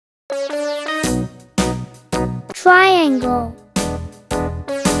triangle,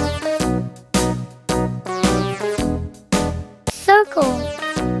 circle,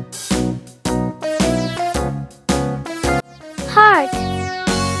 heart,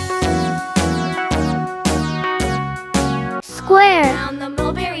 square. Down the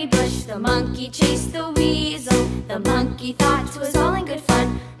mulberry bush, the monkey chased the weasel. The monkey thought 'twas all in good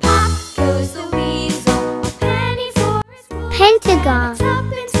fun. Pop goes the weasel, a penny for his wool, Pentagon,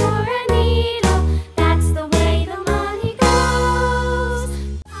 tuppence for a needle. That's the way the money goes.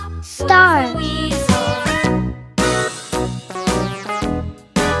 Pop goes star, the weasel.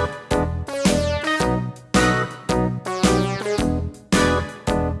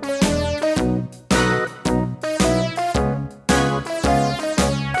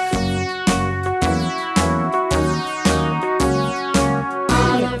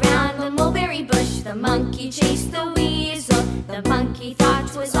 The monkey chased the weasel. The monkey thought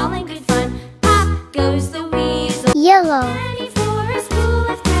 'twas all in good fun. Pop goes the weasel. yellow, Penny for a spool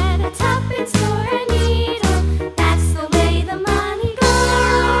of thread, a tuppence for a needle. That's the way the money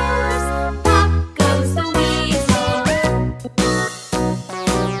goes. Pop goes the weasel.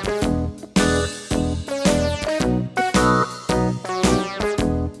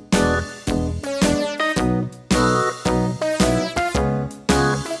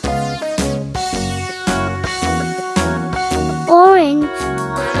 orange,